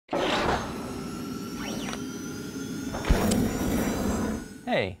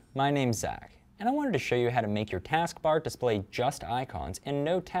Hey, my name's Zach, and I wanted to show you how to make your taskbar display just icons and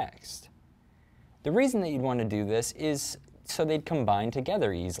no text. The reason that you'd want to do this is so they'd combine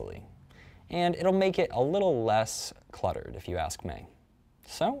together easily, and it'll make it a little less cluttered if you ask me.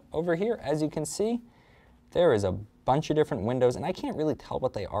 So over here, as you can see, there is a bunch of different windows, and I can't really tell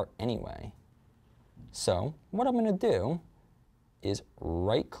what they are anyway. So what I'm going to do is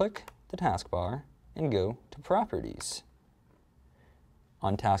right-click the taskbar and go to Properties.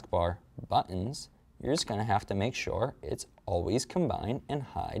 On Taskbar Buttons, you're just going to have to make sure it's always combine and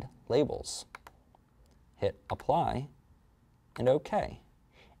hide labels. Hit Apply and OK.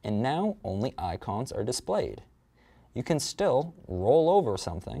 And now only icons are displayed. You can still roll over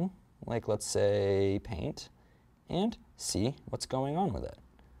something, like let's say paint, and see what's going on with it.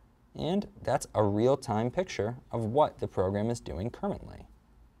 And that's a real-time picture of what the program is doing currently.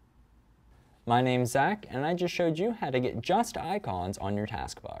 My name's Zach, and I just showed you how to get just icons on your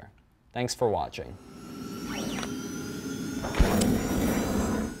taskbar. Thanks for watching.